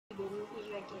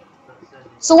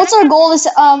So what's our goal? Is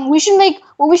we should make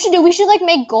what we should do. We should like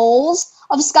make goals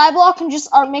of SkyBlock and just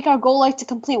make our goal like to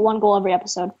complete one goal every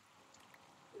episode.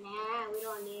 Nah, we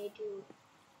don't need to.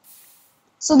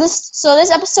 So this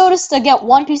episode is to get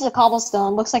one piece of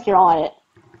cobblestone. Looks like you're on it.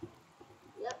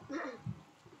 Yep.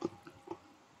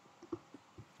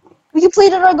 We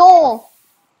completed our goal.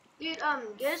 Dude,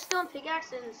 get a stone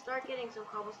pickaxe and start getting some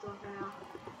cobblestone for now.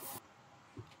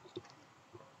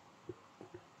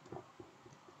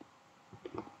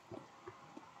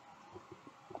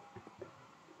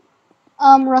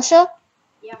 Russia.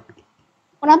 Yeah.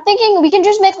 When I'm thinking, we can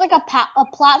just make like a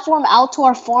platform out to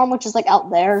our farm, which is like out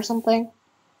there or something.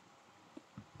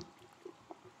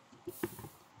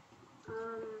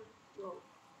 Whoa.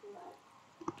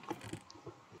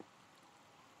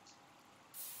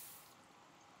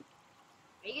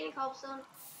 Are you getting cobblestone?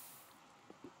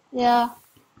 Yeah.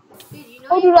 Dude, you know.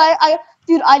 Oh,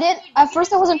 dude, I didn't. At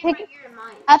first, I wasn't picking.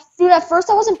 Dude, at first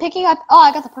I wasn't picking up. Oh,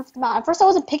 I got the perfect amount. At first, I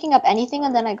wasn't picking up anything,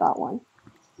 and then I got one.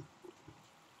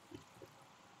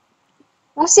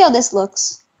 Let's see how this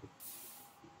looks.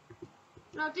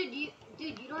 No, dude, you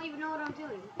don't even know what I'm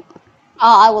doing.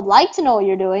 I would like to know what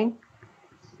you're doing.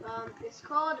 It's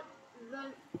called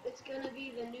it's gonna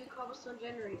be the new cobblestone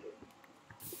generator.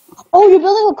 Oh, you're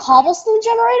building a cobblestone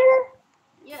generator?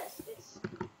 Yes, it's.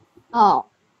 Oh.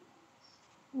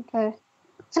 Okay.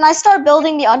 Can I start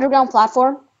building the underground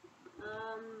platform?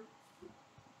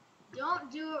 Don't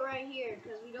do it right here,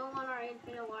 because we don't want our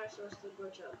infinite water source to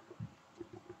glitch up.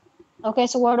 Okay,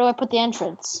 so where do I put the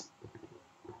entrance?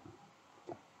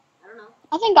 I don't know.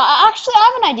 I think I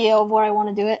have an idea of where I want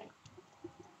to do it.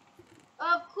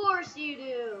 Of course you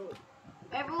do!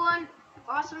 Everyone,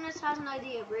 awesomeness has an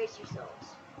idea. Brace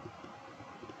yourselves.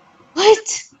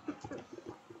 What?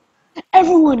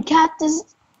 Everyone, Captain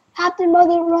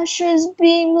Mother Russia is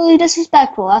being really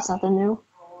disrespectful. That's nothing new.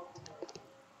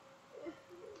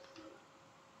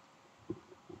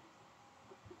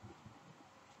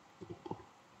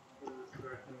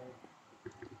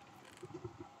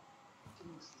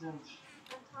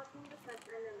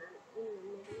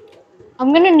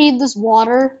 I'm gonna need this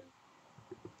water.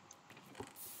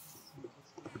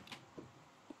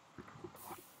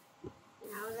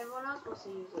 How is everyone else supposed to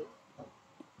use it?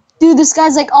 Dude, this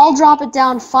guy's like, I'll drop it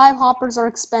down. 5 hoppers are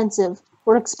expensive.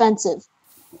 We're expensive.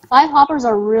 5 hoppers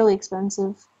are really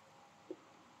expensive.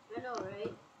 I know,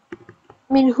 right?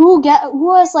 I mean, who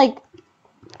has like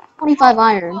 25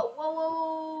 iron? Whoa, whoa,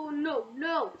 whoa,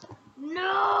 no!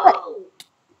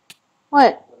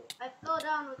 What? I fell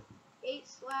down with 8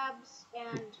 slabs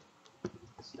and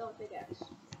a stone pickaxe.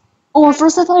 Oh, at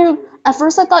first I thought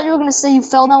you were gonna say you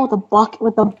fell down with a bucket.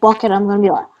 I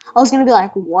was gonna be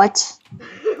like, what?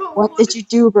 What did you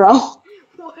do, bro?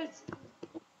 What?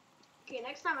 Okay,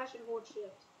 next time I should hold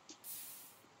shift.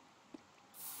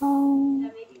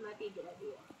 That maybe might be a good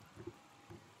idea.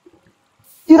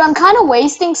 Dude, I'm kind of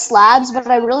wasting slabs, but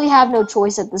I really have no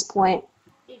choice at this point.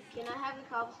 Dude, can I have the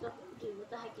cobblestone? Dude, what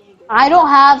the heck did you do? I don't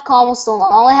have cobblestone.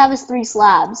 All I have is 3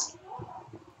 slabs.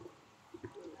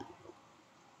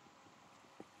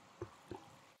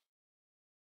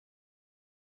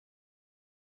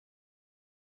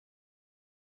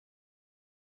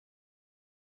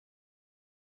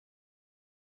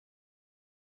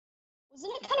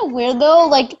 Wasn't it kind of weird though?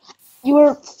 Like,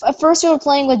 at first you were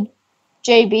playing with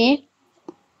JB,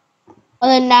 and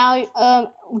then now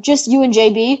just you and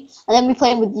JB, and then we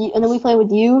played with you, and then we played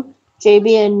with you,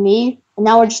 JB, and me, and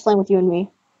now we're just playing with you and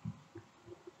me.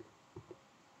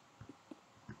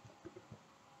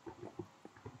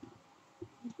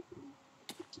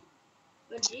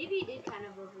 But JB did kind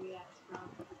of overreact, bro.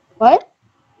 What?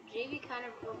 JB kind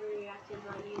of overreacted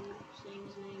by you saying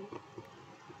his name.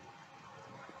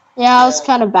 Yeah, it was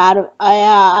kind of bad.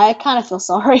 I kind of feel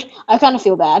sorry. I kind of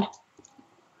feel bad.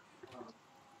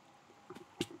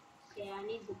 Yeah, I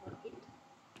need the bucket.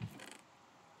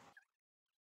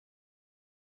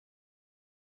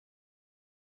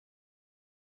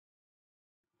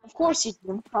 Of course you do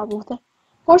have a problem with it.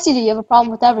 Of course you do. You have a problem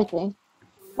with everything.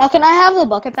 Now, can I have the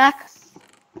bucket back?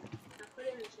 Now put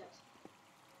it in the chest.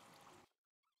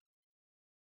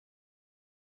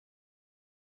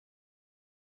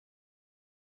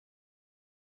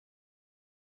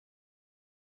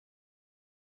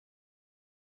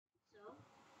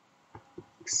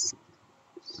 So?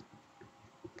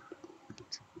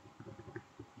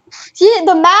 See,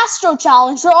 the Mastro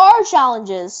challenge. There are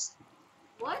challenges.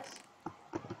 What?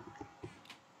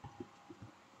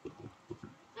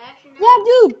 I actually never.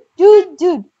 Yeah,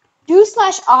 dude.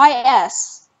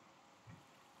 Do/IS.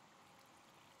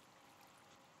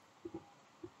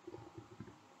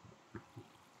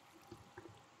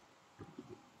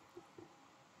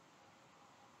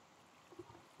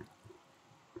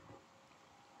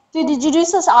 Dude, did you do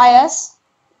this IS?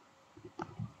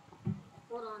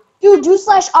 Hold on. Dude, do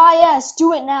 /IS.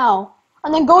 Do it now.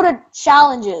 And then go to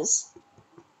challenges.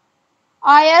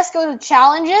 IS, go to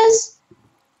challenges.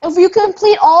 If you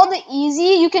complete all the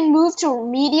easy, you can move to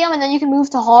medium, and then you can move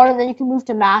to hard, and then you can move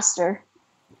to master.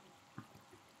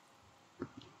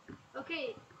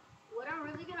 Okay, what I'm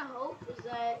really gonna hope is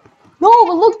that. No,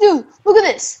 but look, dude, look at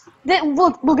this.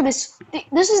 Look at this.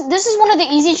 This is one of the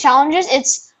easy challenges.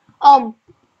 It's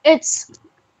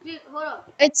Dude, hold up.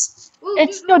 Ooh,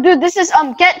 it's no, dude. This is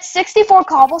get 64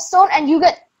 cobblestone, and you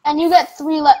get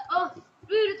 3 left. Oh,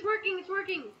 dude, it's working. It's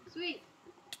working. Sweet.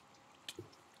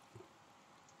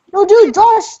 No, dude,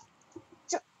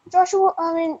 Joshua.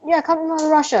 I mean, yeah, come to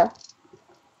Russia.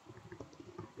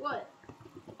 What?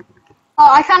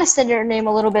 Oh, I kind of said your name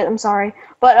a little bit. I'm sorry,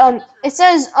 but it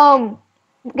says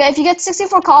if you get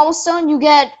 64 cobblestone, you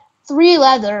get 3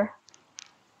 leather,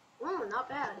 Oh, not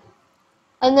bad.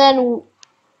 and then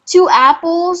 2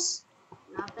 apples,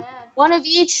 Not bad. 1 of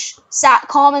each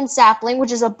common sapling,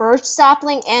 which is a birch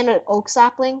sapling and an oak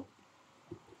sapling.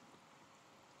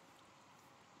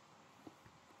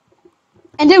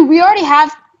 And dude, we already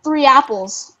have 3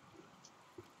 apples.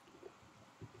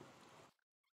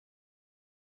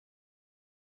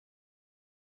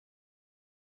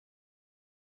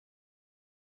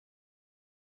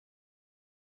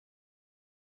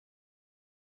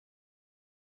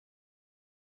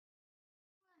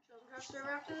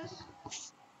 Server after this?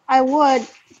 I would,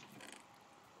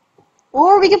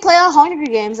 or we could play on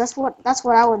Hunger Games. That's what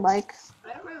I would like.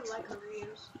 I don't really like Hunger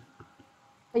Games.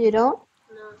 But you don't?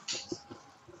 No.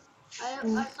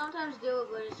 I sometimes do it,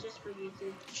 but it's just for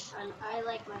YouTube. I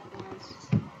like my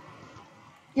fans.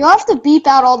 You'll have to beep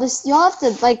out all this. You'll have to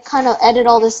like kind of edit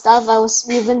all this stuff.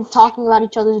 We've been talking about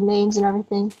each other's names and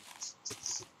everything.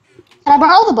 Can I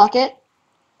borrow the bucket?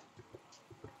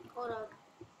 Hold up.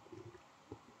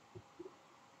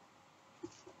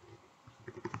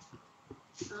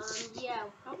 Yeah, we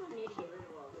probably need to get rid of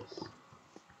all this.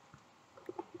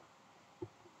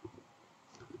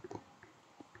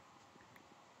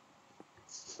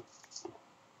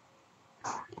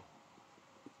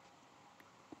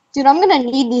 Dude, I'm gonna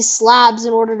need these slabs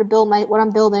in order to build what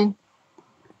I'm building.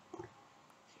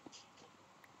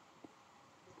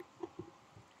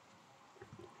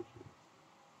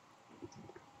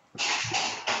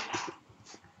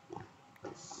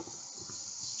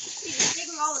 Dude, you're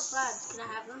taking all the slabs. Can I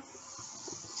have them?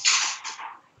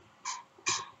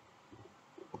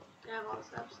 Can I have all the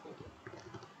slabs? Thank you.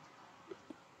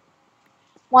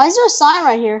 Why is there a sign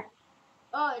right here?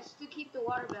 Oh, it's to keep the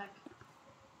water back.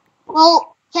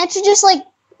 Well, can't you just like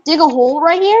dig a hole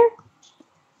right here?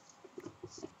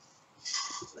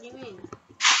 What do you mean?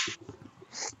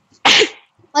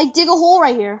 Like dig a hole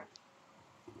right here.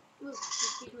 Move.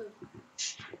 Just move.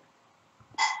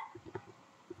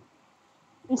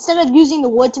 Instead of using the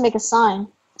wood to make a sign.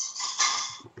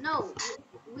 No,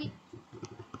 we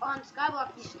on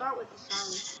SkyBlock you start with the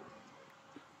sign.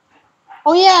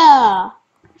 Oh yeah.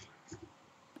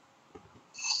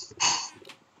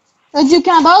 Dude,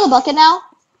 can I borrow the bucket now?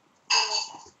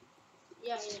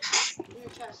 Yeah, in the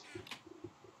chest.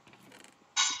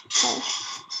 Okay.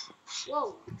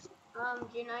 Whoa.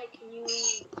 J-Knight, can you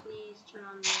please turn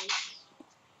on the lights?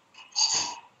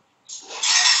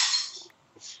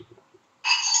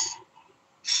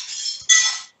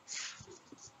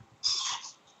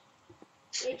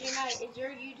 Hey, J-Knight, is your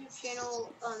YouTube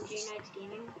channel, J-Knight's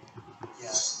Gaming?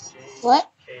 Yeah. What?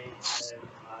 J-K-N-I-G-H-E-S.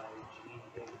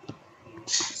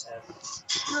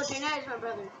 No, J-Knight is my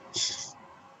brother.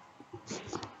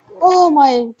 Oh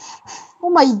my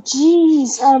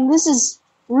jeez. This is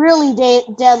really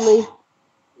deadly.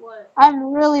 What?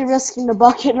 I'm really risking the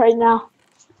bucket right now.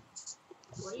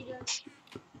 What are you doing?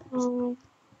 Um,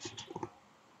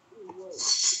 Whoa.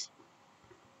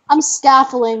 I'm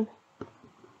scaffolding.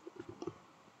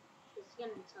 This is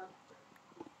gonna be tough.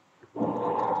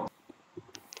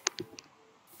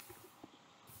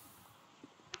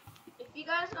 If you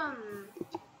guys,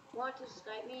 want to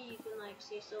Skype me, you can, like,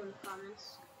 say so in the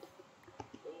comments.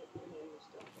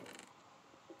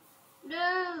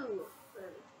 No!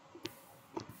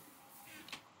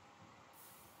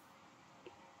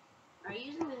 Are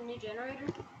you using the new generator?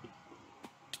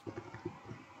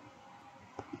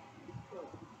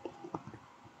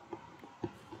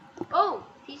 Oh!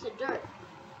 Piece of dirt.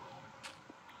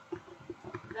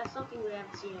 That's something we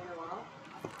haven't seen in a while.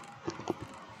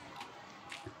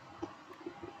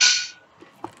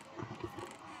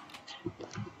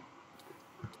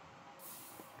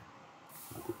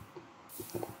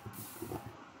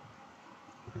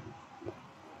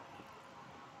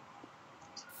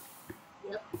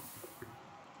 Yep.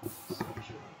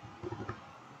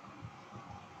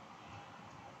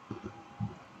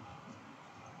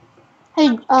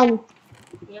 Hey,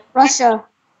 Yeah. Russia,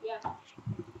 Yeah.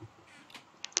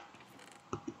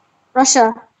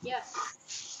 Russia. Yes.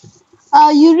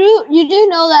 You do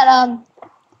know that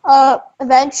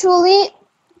eventually,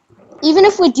 even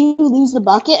if we do lose the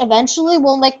bucket, eventually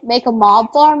we'll make a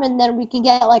mob farm, and then we can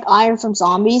get like iron from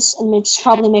zombies, and we just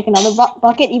probably make another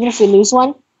bucket, even if we lose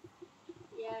one.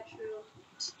 Yeah, true.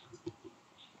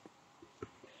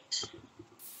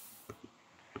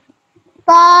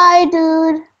 Bye,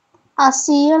 dude. I'll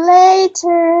see you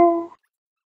later.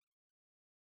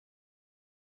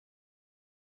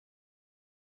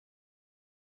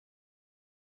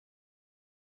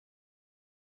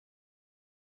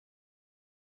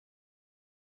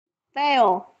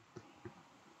 Fail.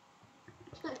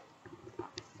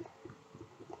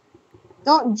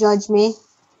 Don't judge me.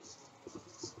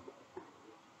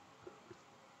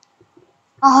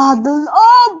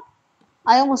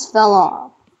 I almost fell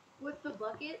off. With the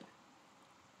bucket?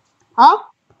 Huh?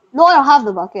 No, I don't have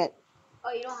the bucket.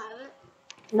 Oh, you don't have it?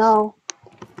 No.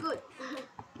 Good.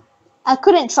 I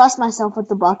couldn't trust myself with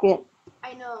the bucket.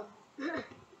 I know.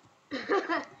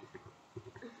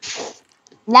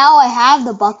 Now I have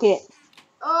the bucket.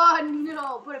 Oh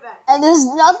no, put it back. And there's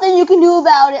nothing you can do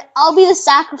about it. I'll be the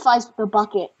sacrifice with the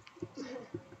bucket.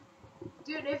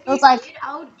 Dude, if It you was like, did,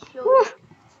 I would kill whew. you.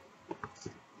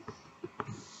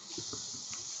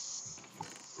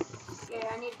 Okay,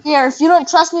 I need to Here, if you don't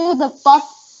trust me with the bucket,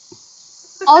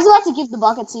 I was about to give the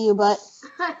bucket to you, but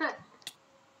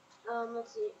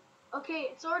let's see. Okay,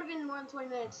 it's already been more than 20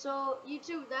 minutes. So,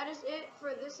 YouTube, that is it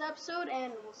for this episode,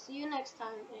 and we'll see you next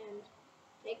time, and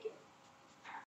take care.